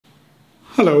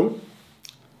Hello,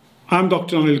 I'm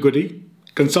Dr. Gudi,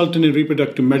 consultant in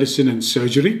reproductive medicine and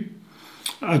surgery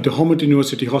at the Homerton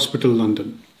University Hospital,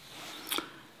 London.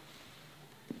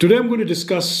 Today I'm going to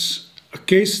discuss a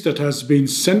case that has been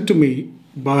sent to me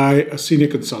by a senior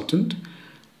consultant,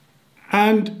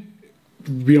 and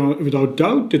without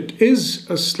doubt it is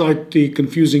a slightly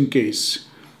confusing case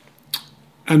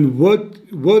and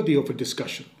worthy of a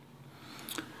discussion.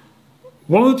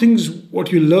 One of the things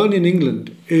what you learn in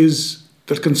England is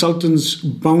that consultants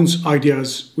bounce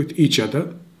ideas with each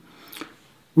other.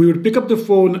 We would pick up the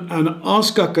phone and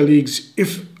ask our colleagues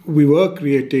if we were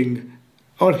creating,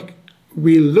 or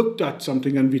we looked at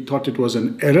something and we thought it was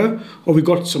an error or we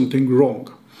got something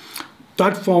wrong.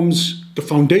 That forms the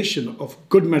foundation of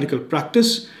good medical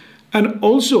practice and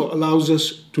also allows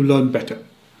us to learn better.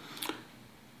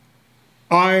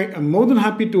 I am more than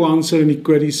happy to answer any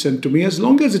queries sent to me as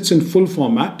long as it's in full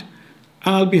format,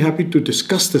 and I'll be happy to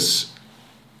discuss this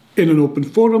in an open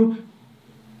forum,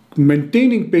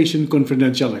 maintaining patient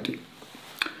confidentiality.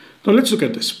 Now let's look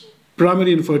at this.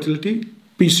 Primary infertility,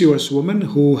 PCOS woman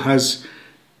who has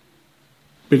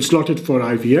been slotted for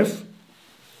IVF,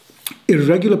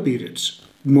 irregular periods,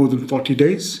 more than 40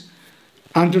 days,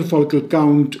 antral follicle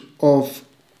count of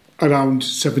around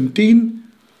 17,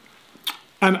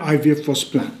 and IVF was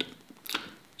planned.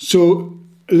 So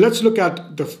let's look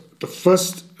at the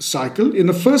first cycle. In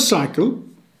the first cycle,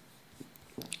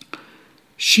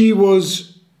 she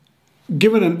was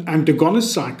given an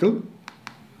antagonist cycle.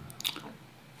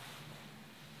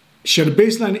 She had a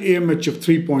baseline AMH of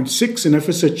 3.6, an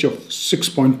FSH of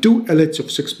 6.2, LH of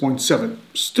 6.7,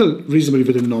 still reasonably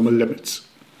within normal limits.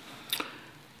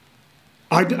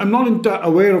 I'm not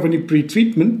aware of any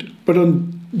pre-treatment, but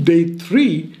on day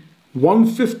 3,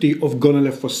 150 of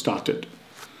gonal-F was started.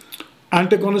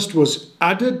 Antagonist was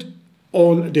added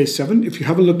on day 7. If you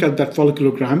have a look at that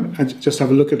folliculogram and just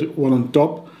have a look at it one on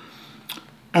top,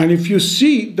 and if you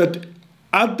see that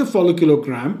at the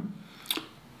folliculogram,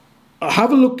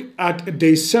 have a look at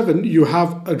day 7, you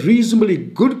have a reasonably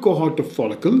good cohort of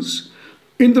follicles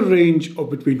in the range of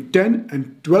between 10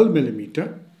 and 12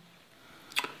 millimeter.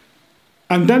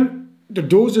 And then the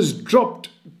dose is dropped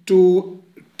to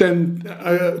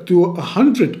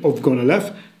 100 of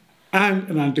gonal-F, and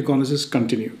an antagonist is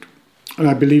continued. And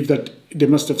I believe that they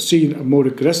must have seen a more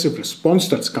aggressive response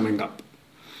that's coming up.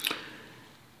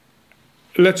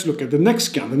 Let's look at the next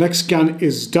scan. The next scan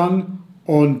is done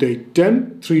on day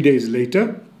 10, 3 days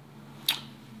later.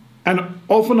 And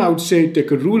often I would say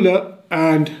take a ruler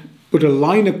and put a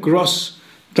line across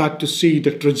that to see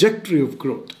the trajectory of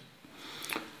growth.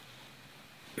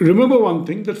 Remember one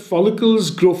thing, that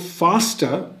follicles grow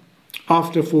faster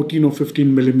after 14 or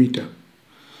 15 millimeter.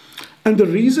 And the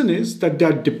reason is that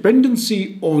their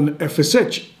dependency on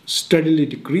FSH steadily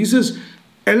decreases,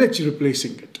 LH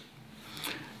replacing it.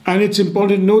 And it's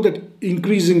important to know that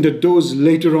increasing the dose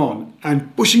later on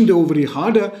and pushing the ovary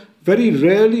harder very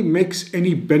rarely makes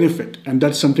any benefit. And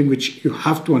that's something which you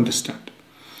have to understand.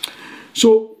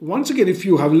 So once again, if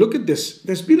you have a look at this,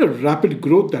 there's been a rapid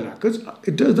growth that occurs.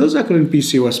 It does occur in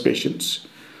PCOS patients.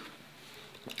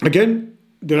 Again,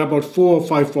 there are about 4 or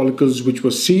 5 follicles which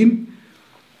were seen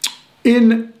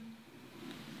in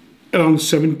around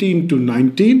 17 to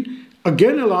 19.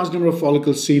 Again, a large number of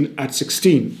follicles seen at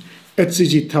 16.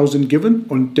 HCG 1000 given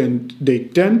on day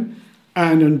 10,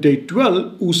 and on day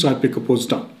 12, oocyte pickup was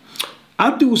done.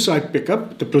 At the oocyte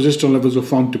pickup, the progesterone levels were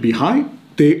found to be high.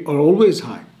 They are always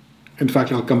high. In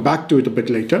fact, I'll come back to it a bit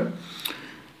later.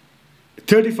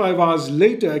 35 hours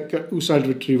later, oocyte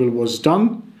retrieval was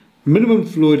done. Minimum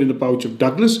fluid in the pouch of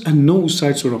Douglas, and no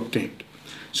oocytes were obtained.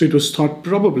 So it was thought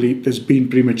probably there's been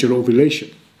premature ovulation.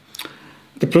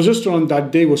 The progesterone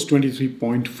that day was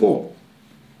 23.4.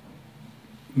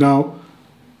 Now,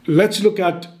 let's look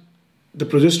at the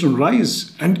progesterone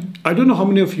rise. And I don't know how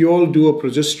many of you all do a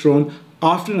progesterone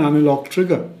after an analog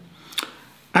trigger.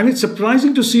 And it's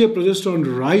surprising to see a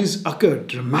progesterone rise occur,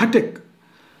 dramatic,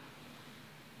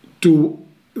 to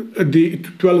the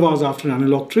 12 hours after an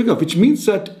analog trigger, which means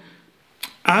that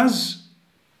as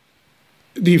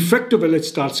the effect of LH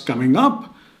starts coming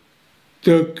up,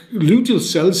 the luteal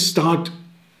cells start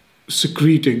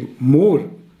secreting more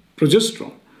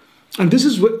progesterone. And this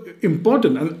is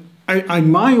important. And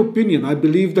in my opinion, I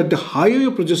believe that the higher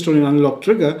your progesterone in analog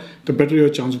trigger, the better your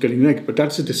chance of getting an egg. But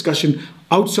that's a discussion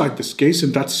outside this case,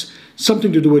 and that's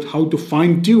something to do with how to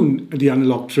fine-tune the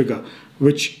analog trigger,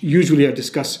 which usually I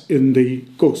discuss in the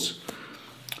course.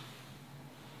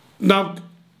 Now,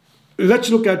 let's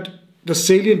look at the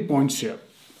salient points here.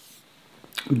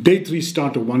 Day 3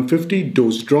 start of 150,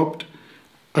 dose dropped.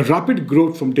 A rapid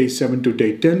growth from day 7 to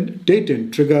day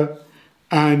 10 trigger,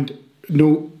 and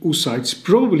no oocytes,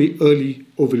 probably early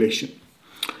ovulation.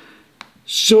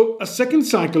 So a second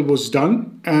cycle was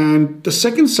done, and the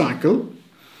second cycle,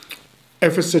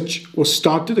 FSH was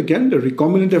started again, the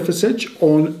recombinant FSH,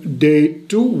 on day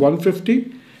 2,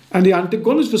 150, and the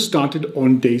antagonist was started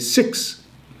on day 6.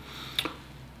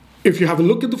 If you have a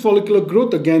look at the follicular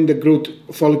growth, again, the growth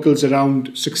follicles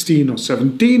around 16 or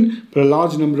 17, but a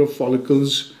large number of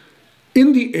follicles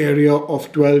in the area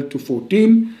of 12 to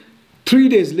 14. 3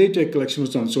 days later, a collection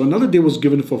was done. So another day was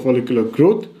given for follicular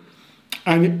growth,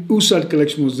 and oocyte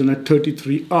collection was done at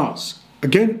 33 hours.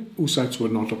 Again, oocytes were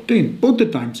not obtained, both the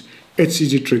times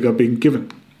HCG trigger being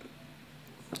given.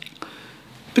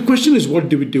 The question is, what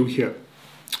do we do here?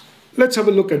 Let's have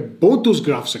a look at both those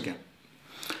graphs again.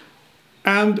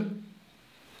 And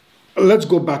let's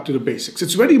go back to the basics.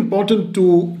 It's very important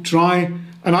to try,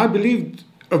 and I believe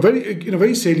a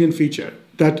very salient feature,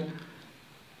 that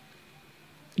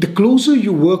the closer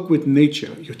you work with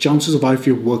nature, your chances of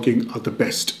IVF working are the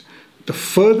best. The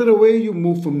further away you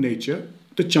move from nature,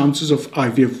 the chances of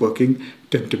IVF working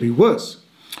tend to be worse.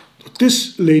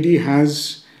 This lady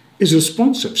is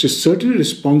responsive. She's certainly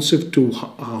responsive to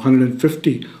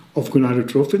 150 of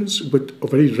gonadotrophins with a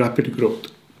very rapid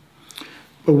growth.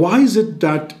 But why is it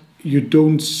that you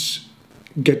don't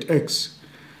get eggs?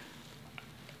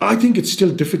 I think it's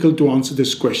still difficult to answer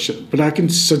this question, but I can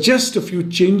suggest a few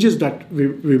changes that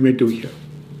we may do here.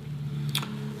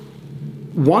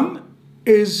 One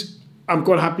is, I'm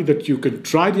quite happy that you can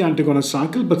try the antagonist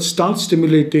cycle, but start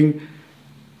stimulating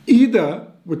either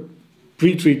with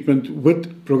pre-treatment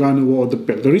with Proganova or the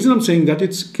pill. The reason I'm saying that,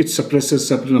 it suppresses a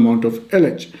certain amount of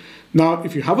LH. Now,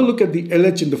 if you have a look at the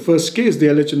LH in the first case, the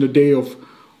LH in the day of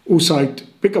oocyte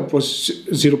pickup was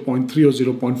 0.3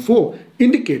 or 0.4,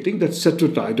 indicating that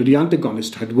cetrotide or the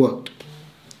antagonist had worked.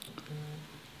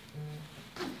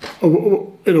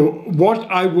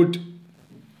 What I would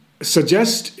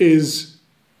suggest is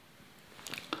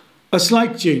a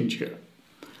slight change here.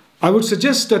 I would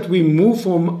suggest that we move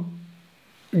from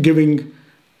giving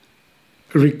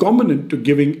recombinant to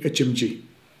giving HMG.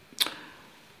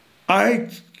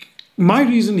 My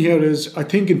reason here is, I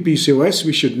think in PCOS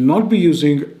we should not be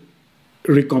using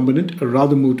recombinant, or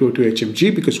rather move to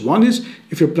HMG, because one is,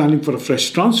 if you're planning for a fresh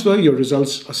transfer, your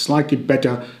results are slightly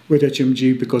better with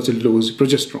HMG because it lowers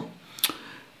progesterone.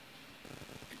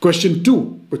 Question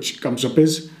 2, which comes up,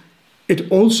 is it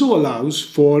also allows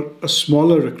for a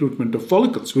smaller recruitment of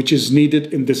follicles, which is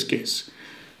needed in this case.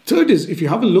 Third is, if you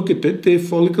have a look at it, the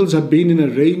follicles have been in a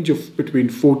range of between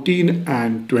 14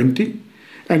 and 20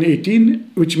 and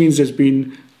 18, which means there's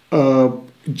been a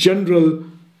general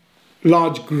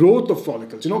large growth of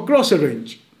follicles, across a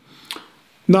range.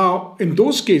 Now, in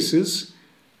those cases,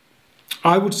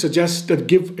 I would suggest that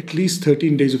give at least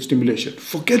 13 days of stimulation.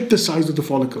 Forget the size of the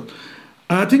follicle.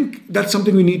 And I think that's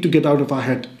something we need to get out of our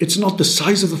head. It's not the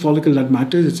size of the follicle that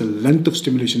matters, it's the length of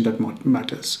stimulation that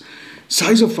matters.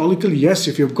 Size of follicle, yes,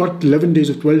 if you've got 11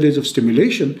 days or 12 days of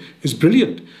stimulation, is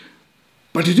brilliant.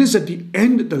 But it is at the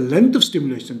end, the length of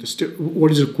stimulation,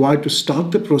 what is required to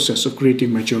start the process of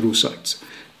creating mature oocytes.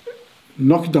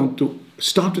 Knock it down to,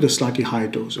 start with a slightly higher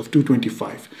dose of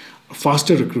 225, a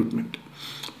faster recruitment.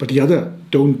 But the other,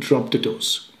 don't drop the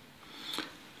dose.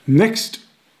 Next,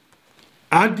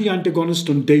 add the antagonist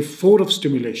on day 4 of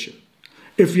stimulation.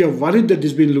 If you are worried that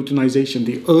there's been luteinization,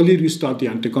 the earlier you start the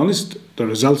antagonist, the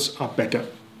results are better.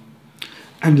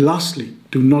 And lastly,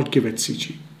 do not give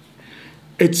HCG.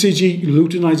 HCG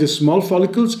luteinizes small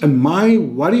follicles, and my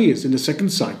worry is in the second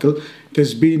cycle,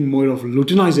 there's been more of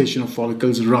luteinization of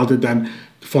follicles rather than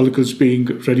follicles being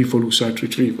ready for oocyte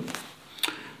retrieval.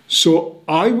 So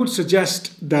I would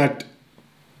suggest that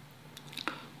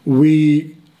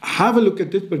we have a look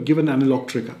at it, but give an analog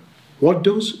trigger. What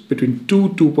dose? Between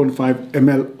 2.5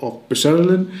 ml of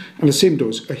pserelin, and the same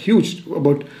dose, a huge,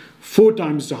 about 4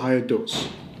 times the higher dose.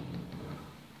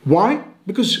 Why?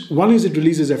 Because one is it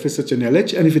releases FSH and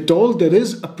LH, and if at all there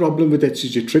is a problem with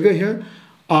HCG trigger here,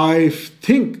 I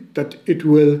think that it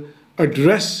will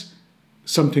address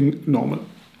something normal.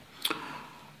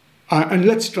 And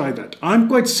let's try that. I'm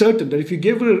quite certain that if you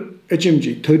give her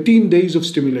HMG, 13 days of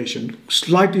stimulation,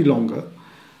 slightly longer,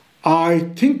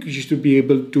 I think you should be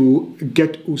able to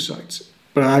get oocytes.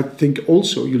 But I think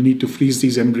also you'll need to freeze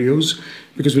these embryos,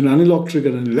 because with an analog trigger,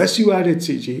 unless you add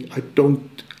HCG,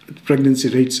 pregnancy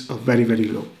rates are very, very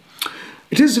low.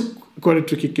 It is quite a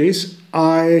tricky case.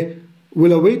 I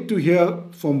will await to hear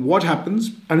from what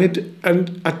happens, and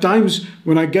at times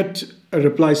when I get a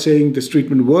reply saying this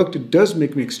treatment worked, it does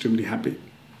make me extremely happy.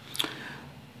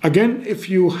 Again, if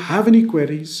you have any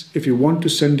queries, if you want to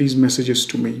send these messages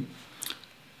to me,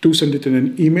 do send it in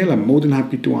an email. I'm more than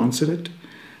happy to answer it.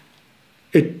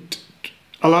 It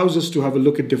allows us to have a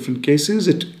look at different cases.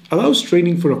 It allows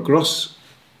training for across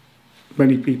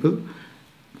many people.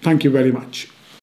 Thank you very much.